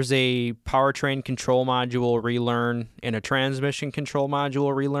 There's a powertrain control module relearn and a transmission control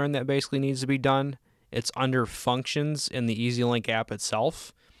module relearn that basically needs to be done. It's under functions in the EasyLink app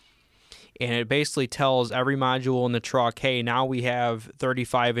itself. And it basically tells every module in the truck, hey, now we have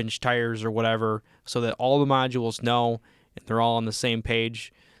 35-inch tires or whatever, so that all the modules know and they're all on the same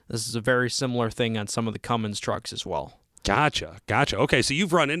page. This is a very similar thing on some of the Cummins trucks as well. Gotcha. Okay, so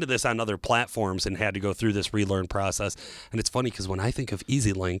you've run into this on other platforms and had to go through this relearn process. And it's funny because when I think of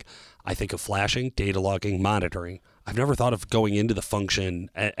EasyLink, I think of flashing, data logging, monitoring. I've never thought of going into the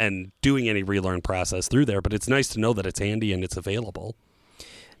function and doing any relearn process through there, but it's nice to know that it's handy and it's available.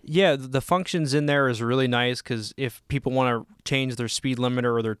 Yeah, the functions in there is really nice because if people want to change their speed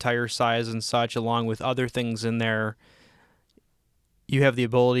limiter or their tire size and such, along with other things in there, you have the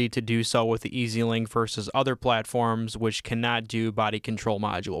ability to do so with the EasyLink versus other platforms which cannot do body control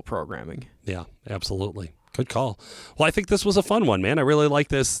module programming. Yeah, absolutely. Good call. Well, I think this was a fun one, man. I really like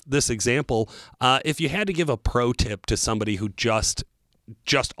this example. If you had to give a pro tip to somebody who just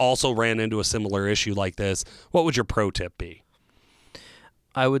also ran into a similar issue like this, what would your pro tip be?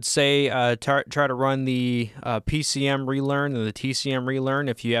 I would say try to run the PCM relearn and the TCM relearn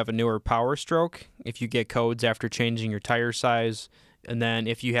if you have a newer Power Stroke, if you get codes after changing your tire size. And then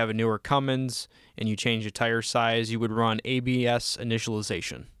if you have a newer Cummins and you change your tire size, you would run ABS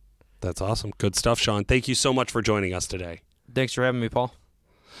initialization. That's awesome. Good stuff, Sean. Thank you so much for joining us today. Thanks for having me, Paul.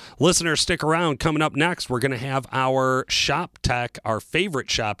 Listeners, stick around. Coming up next, we're going to have our shop tech, our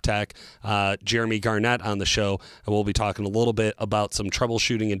favorite shop tech, Jeremy Garnett, on the show. And we'll be talking a little bit about some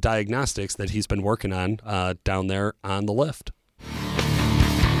troubleshooting and diagnostics that he's been working on down there on the lift.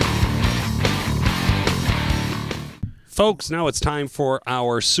 Folks, now it's time for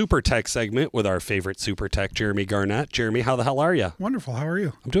our Super Tech segment with our favorite Super Tech, Jeremy Garnett. Jeremy, how the hell are you? Wonderful. How are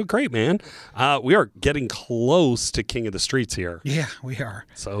you? I'm doing great, man. We are getting close to King of the Streets here. Yeah, we are.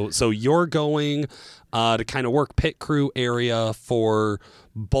 So you're going to kind of work pit crew area for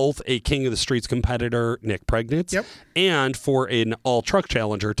both a King of the Streets competitor, Nick Pregnitz, yep, and for an all-truck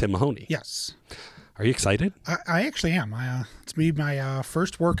challenger, Tim Mahoney. Yes. Are you excited? I actually am. It's my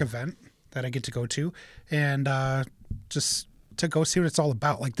first work event that I get to go to, and just to go see what it's all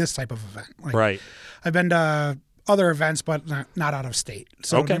about, like this type of event. Right. I've been to other events, but not out of state.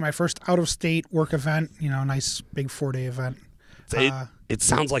 So it'll be my first out-of-state work event, nice big 4-day event. It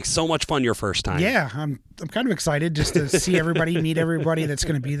sounds like so much fun your first time. Yeah, I'm kind of excited just to see everybody, meet everybody that's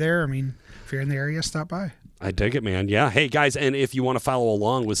going to be there. I mean, if you're in the area, stop by. I dig it, man. Yeah. Hey, guys, and if you want to follow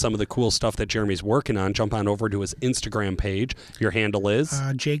along with some of the cool stuff that Jeremy's working on, jump on over to his Instagram page. Your handle is?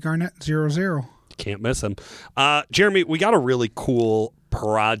 JGarnett00. Can't miss him. Jeremy, we got a really cool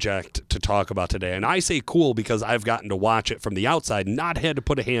project to talk about today. And I say cool because I've gotten to watch it from the outside, not had to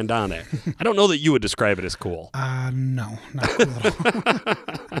put a hand on it. I don't know that you would describe it as cool. No, not cool at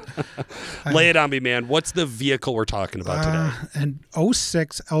all. Lay it on me, man. What's the vehicle we're talking about today? An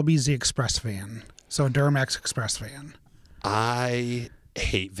 06 LBZ Express van. So a Duramax Express van. I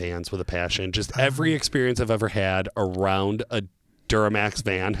hate vans with a passion. Just every experience I've ever had around a Duramax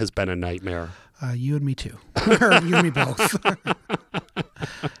van has been a nightmare. You and me too. Or you and me both.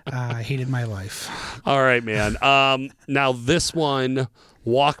 I hated my life. All right, man. Now this one,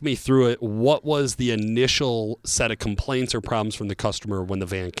 walk me through it. What was the initial set of complaints or problems from the customer when the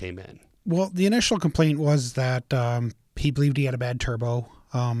van came in? Well, the initial complaint was that he believed he had a bad turbo.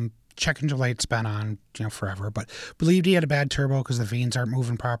 Check engine light's been on, forever, but believed he had a bad turbo because the vanes aren't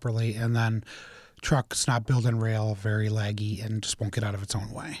moving properly, and then truck's not building rail, very laggy, and just won't get out of its own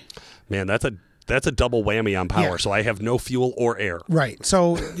way. Man, that's a double whammy on power. Yeah. So I have no fuel or air. Right.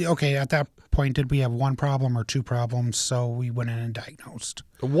 So okay, at that point, did we have one problem or two problems? So we went in and diagnosed.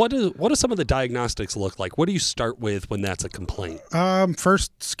 What do some of the diagnostics look like? What do you start with when that's a complaint?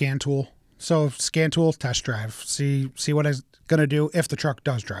 First, scan tool. So scan tool, test drive. See what it's going to do if the truck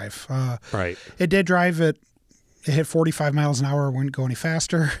does drive. Right. It did drive. It hit 45 miles an hour. Wouldn't go any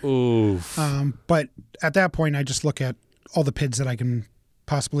faster. Oof. But at that point, I just look at all the PIDs that I can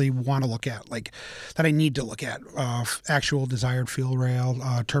possibly want to look at, like that I need to look at. Actual desired fuel rail,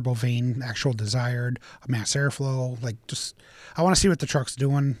 turbo vane, actual desired, mass airflow. Like just, I want to see what the truck's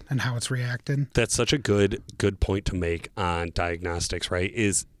doing and how it's reacting. That's such a good point to make on diagnostics, right?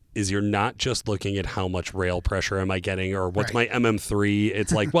 Is you're not just looking at how much rail pressure am I getting or what's my MM3.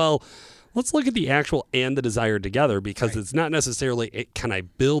 It's like, well, let's look at the actual and the desired together, because it's not necessarily can I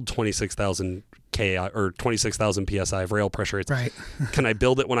build 26,000 K or 26,000 PSI of rail pressure. It's can I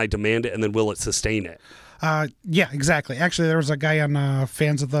build it when I demand it, and then will it sustain it? Yeah, exactly. Actually, there was a guy on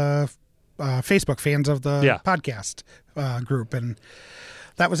fans of the Facebook fans of the podcast group, and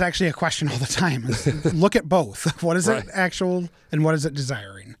that was actually a question all the time. Look at both. What is it actual and what is it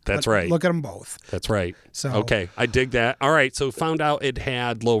desiring? That's right. Look at them both. That's right. So okay, I dig that. All right, so found out it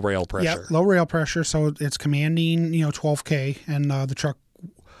had low rail pressure. Yeah, low rail pressure. So it's commanding 12K, and the truck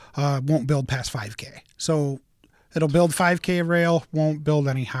won't build past 5K. So it'll build 5K of rail, won't build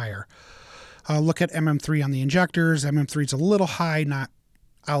any higher. Look at MM3 on the injectors. MM3 is a little high, not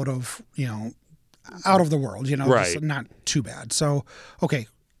out of the world, just not too bad. So, okay,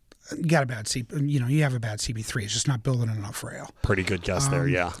 you got a bad you have a bad CB3. It's just not building enough rail. Pretty good guess there,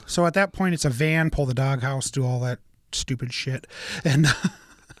 yeah. So at that point, it's a van, pull the doghouse, do all that stupid shit. And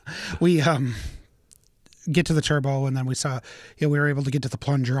we get to the turbo, and then we saw, we were able to get to the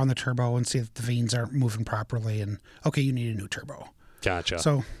plunger on the turbo and see that the vanes aren't moving properly. And, okay, you need a new turbo. Gotcha.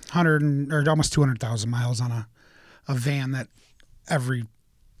 So 100 or almost 200,000 miles on a van that every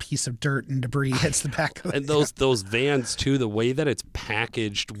piece of dirt and debris hits the back of it. And those vans too, the way that it's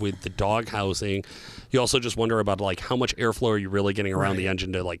packaged with the dog housing, you also just wonder about like how much airflow are you really getting around the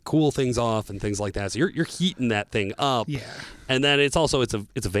engine to like cool things off and things like that. So you're heating that thing up. Yeah. And then it's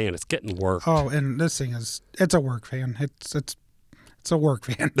a van. It's getting worked. Oh, and this thing it's a work van. It's a work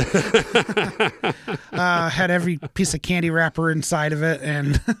van. Had every piece of candy wrapper inside of it,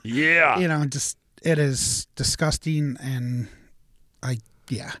 and just it is disgusting, and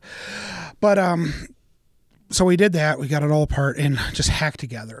but so we did that. We got it all apart and just hacked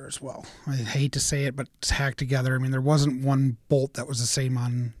together as well. I hate to say it, but it's hacked together. I mean, there wasn't one bolt that was the same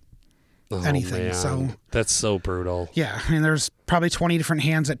on anything. Man. So that's so brutal. Yeah, I mean, there's probably 20 different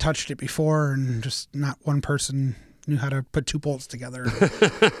hands that touched it before, and just not one person knew how to put two bolts together.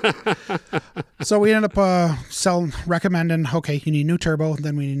 So we ended up recommending, okay, you need a new turbo,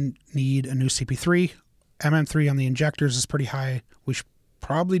 then we need a new CP3. MM3 on the injectors is pretty high. We should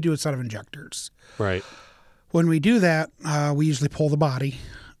probably do a set of injectors. Right. When we do that, we usually pull the body,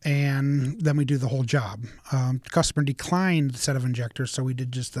 and then we do the whole job. The customer declined the set of injectors, so we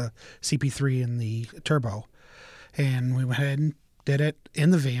did just the CP3 and the turbo. And we went ahead and did it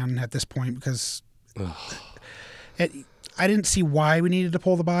in the van at this point because I didn't see why we needed to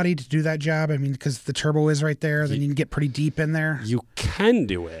pull the body to do that job. I mean, because the turbo is right there, then you can get pretty deep in there. You can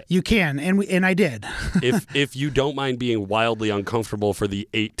do it. You can, and I did. if you don't mind being wildly uncomfortable for the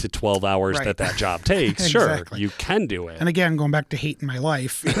 8 to 12 hours that job takes, sure, you can do it. And again, going back to hating my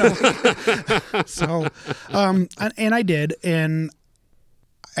life, So, and I did, and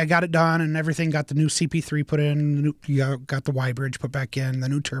I got it done and everything. Got the new CP3 put in. Got the Y bridge put back in. The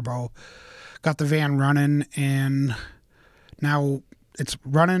new turbo. Got the van running, and now it's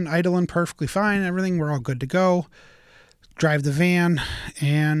running, idling perfectly fine. Everything, we're all good to go. Drive the van,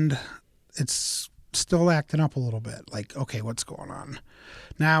 and it's still acting up a little bit. Like, okay, what's going on?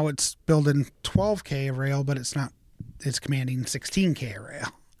 Now it's building 12K of rail, but it's not. It's commanding 16K of rail.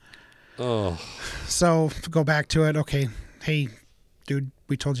 Oh. So go back to it. Okay, hey, dude,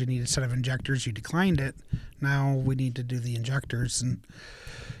 we told you needed a set of injectors. You declined it. Now we need to do the injectors. And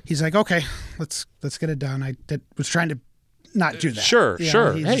he's like, okay, let's get it done. I was trying to not do that. Sure.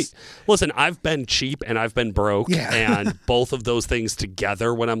 Hey, just, listen, I've been cheap and I've been broke. Yeah. And both of those things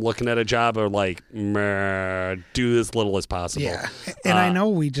together when I'm looking at a job are like, do as little as possible. yeah. And I know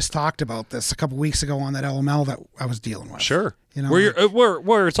we just talked about this a couple weeks ago on that LML that I was dealing with. Sure. You know,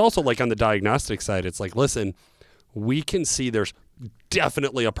 where it's also like on the diagnostic side, it's like, listen, we can see there's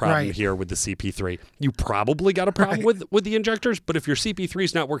definitely a problem Right. here with the CP3. You probably got a problem with the injectors, but if your CP3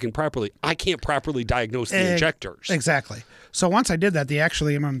 is not working properly, I can't properly diagnose the injectors. Exactly. So once I did that, the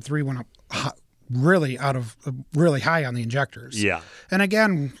actually MM3 went up really high on the injectors. Yeah. And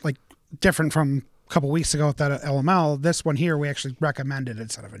again, like different from a couple weeks ago with that LML, this one here we actually recommended a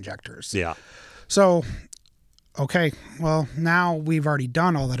set of injectors. Yeah. So, okay, well now we've already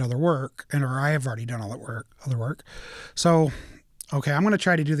done all that other work, or I have already done all that other work. So, okay, I'm going to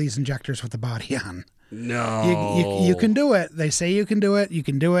try to do these injectors with the body on. No. You can do it. They say you can do it. You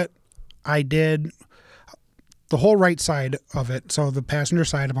can do it. I did the whole right side of it. So the passenger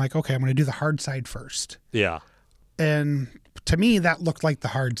side, I'm like, okay, I'm going to do the hard side first. Yeah. And to me, that looked like the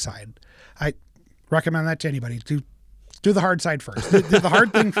hard side. I recommend that to anybody. Do the hard side first. Do the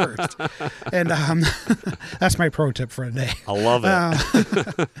hard thing first. And that's my pro tip for today. I love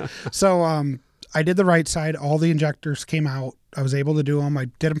it. So I did the right side. All the injectors came out. I was able to do them. I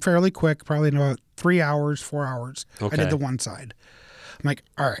did them fairly quick, probably in about 3 hours, 4 hours. Okay. I did the one side. I'm like,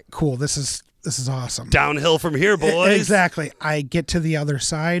 all right, cool. This is awesome. Downhill from here, boys. Exactly. I get to the other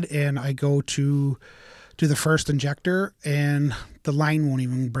side and I go to do the first injector, and the line won't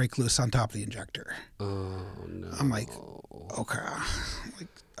even break loose on top of the injector. Oh no. I'm like, okay. Like,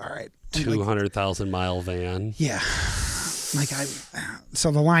 all right. 200,000 mile van. Yeah. Like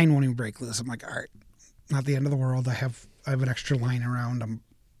so the line won't even break loose. I'm like, all right, not the end of the world. I have an extra line around.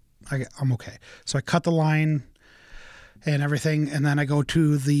 I'm okay. So I cut the line and everything, and then I go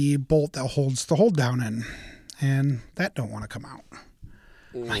to the bolt that holds the hold down in, and that don't want to come out.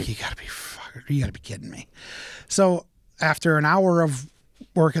 I'm like, you gotta be kidding me. So after an hour of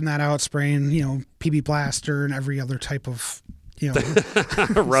working that out, spraying, PB plaster and every other type of,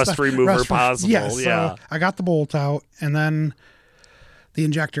 rust remover possible. Yes, yeah. So I got the bolt out, and then the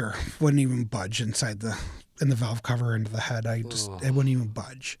injector wouldn't even budge in the valve cover into the head. It wouldn't even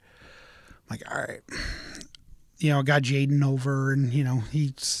budge. I'm like, all right. Got Jaden over, and,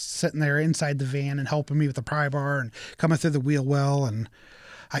 he's sitting there inside the van and helping me with the pry bar and coming through the wheel well. And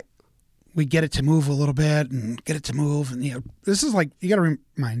we get it to move a little bit and get it to move. And, this is like, you got to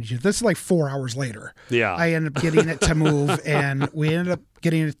remind you, this is like 4 hours later. Yeah. I ended up getting it to move, and we ended up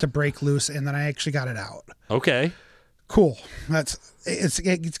getting it to break loose, and then I actually got it out. Okay. Cool. It's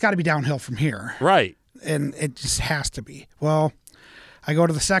got to be downhill from here. Right. And it just has to be. Well, I go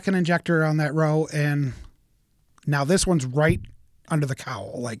to the second injector on that row, and now this one's right under the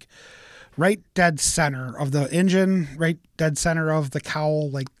cowl, like right dead center of the engine, right dead center of the cowl.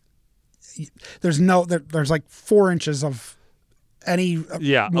 Like there's like 4 inches of any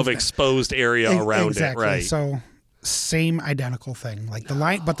movement. Of exposed area around exactly. it. Right. So same identical thing. Like the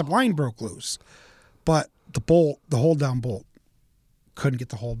line broke loose, but the hold down bolt couldn't get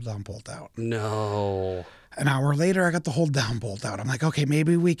the hold down bolt out. No. An hour later, I got the hold down bolt out. I'm like, okay,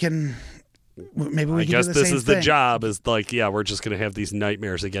 maybe we can. I guess this is the job. Is like, we're just gonna have these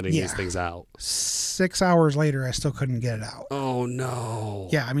nightmares of getting these things out. 6 hours later, I still couldn't get it out. Oh no.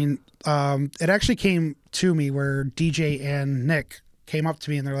 Yeah, I mean, it actually came to me where DJ and Nick came up to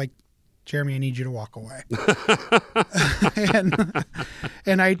me and they're like, "Jeremy, I need you to walk away."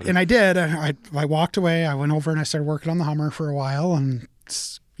 and I did. I walked away. I went over and I started working on the Hummer for a while, and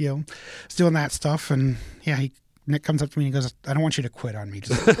was doing that stuff. And Nick comes up to me and he goes, "I don't want you to quit on me.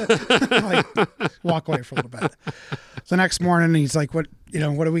 Just like walk away for a little bit." The next morning, he's like, "What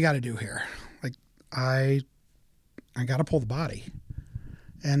do we got to do here?" Like, I got to pull the body.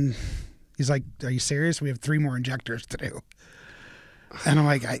 And he's like, "Are you serious? We have 3 more injectors to do." And I'm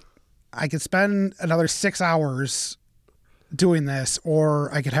like, I could spend another 6 hours doing this,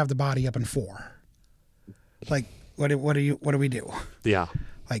 or I could have the body up in 4. Like, what do we do? Yeah.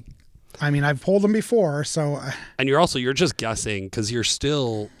 Like, I mean, I've pulled them before, so. And you're just guessing because you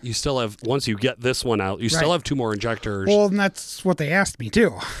still have, once you get this one out, you still have 2 more injectors. Well, and that's what they asked me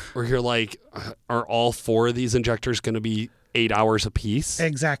too. Or you're like, are all 4 of these injectors going to be 8 hours apiece?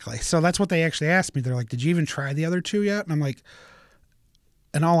 Exactly. So that's what they actually asked me. They're like, did you even try the other 2 yet? And I'm like,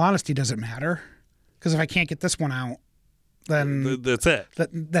 in all honesty, does it matter? Because if I can't get this one out, then that's it.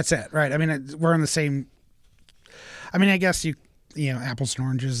 That's it, right? I mean, we're in the same. I mean, I guess you know, apples and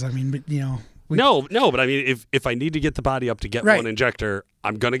oranges. I mean, but, you know. No, but I mean, if I need to get the body up to get one injector,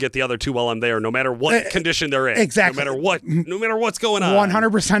 I'm going to get the other 2 while I'm there, no matter what condition they're in. Exactly. No matter what's going on.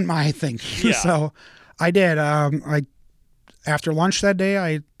 100% my thing. Yeah. So I did. After lunch that day,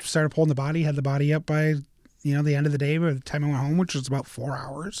 I started pulling the body, had the body up by, you know, the end of the day by the time I went home, which was about 4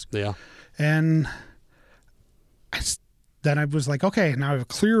 hours. Yeah. And then I was like, okay, now I have a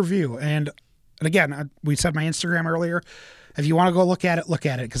clear view. And again, we said my Instagram earlier. If you want to go look at it,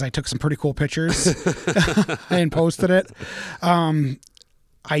 because I took some pretty cool pictures and posted it.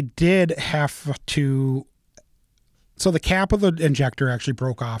 I did have to. So the cap of the injector actually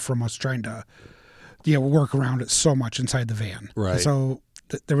broke off from us trying to, you know, work around it so much inside the van. Right. So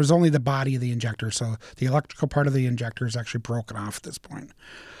there was only the body of the injector. So the electrical part of the injector is actually broken off at this point.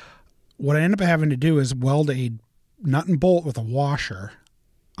 What I ended up having to do is weld a nut and bolt with a washer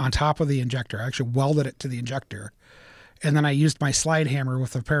on top of the injector. I actually welded it to the injector. And then I used my slide hammer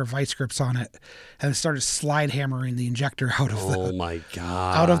with a pair of vice grips on it and started slide hammering the injector out of my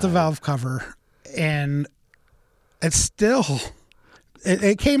God. out of the valve cover. And it's still,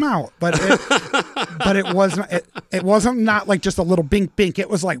 it came out, but it wasn't, it wasn't not like just a little bink bink. It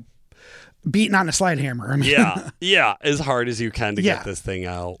was like beating on a slide hammer. I mean, yeah, as hard as you can to get this thing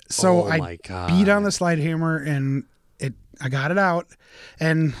out. So my God. Beat on the slide hammer and I got it out.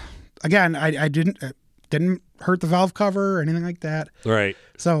 And again, I didn't hurt the valve cover or anything like that. Right.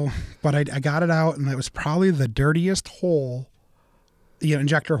 So, but I got it out, and it was probably the dirtiest hole, you know,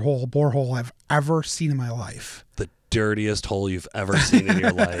 injector hole, bore hole I've ever seen in my life. The dirtiest hole you've ever seen in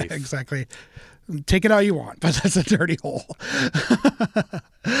your life. Exactly. Take it how you want, but that's a dirty hole.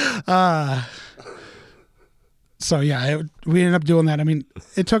 So yeah, we ended up doing that. I mean,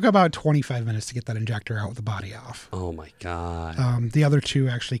 it took about 25 minutes to get that injector out with the body off. Oh my God. The other 2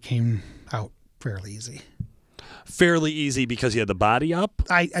 actually came out fairly easy. Fairly easy because you had the body up?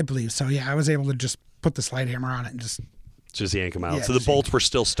 I believe so. Yeah, I was able to just put the slide hammer on it and just yank them out. Yeah, so the bolts were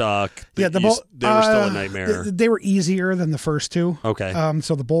still stuck. Yeah, they were still a nightmare. They were easier than the first 2. Okay.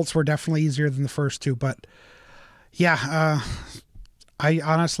 So the bolts were definitely easier than the first 2, but yeah, I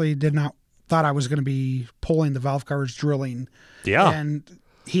honestly thought I was going to be pulling the valve covers, drilling, and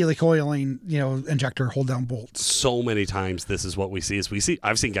helicoiling, you know, injector hold down bolts. So many times this is what we see.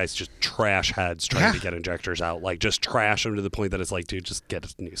 I've seen guys just trash heads trying to get injectors out, like just trash them to the point that it's like, dude, just get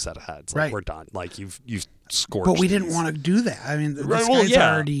a new set of heads. Like, we're done. Like you've scorched. But we didn't want to do that. I mean, this guy's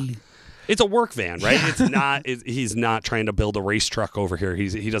already. It's a work van, right? It's not. He's not trying to build a race truck over here.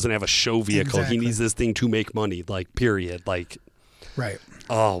 He doesn't have a show vehicle. Exactly. He needs this thing to make money. Like, period. Like, right.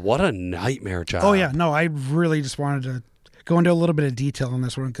 Oh, what a nightmare job. Oh yeah, no, I really just wanted to go into a little bit of detail on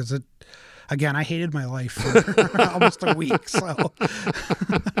this one because again, I hated my life for almost a week. So,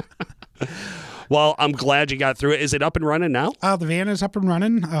 well, I'm glad you got through it. Is it up and running now? The van is up and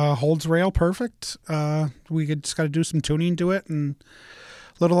running. Holds rail perfect. We just got to do some tuning to it and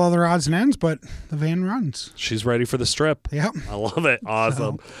little other odds and ends, but the van runs. She's ready for the strip. Yep. I love it.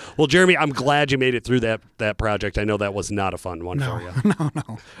 Awesome. Well, Jeremy, I'm glad you made it through that project. I know that was not a fun one for you.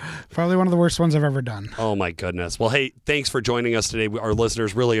 No. Probably one of the worst ones I've ever done. Oh, my goodness. Well, hey, thanks for joining us today. Our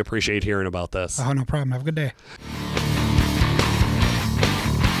listeners really appreciate hearing about this. Oh, no problem. Have a good day.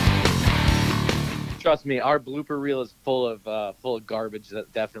 Trust me, our blooper reel is full of garbage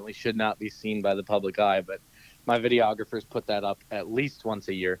that definitely should not be seen by the public eye, but my videographers put that up at least once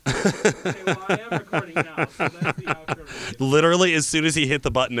a year. Okay, well, I am recording now, so that's the outro. Literally, as soon as he hit the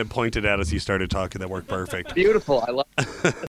button and pointed at us, you started talking. That worked perfect. Beautiful. I love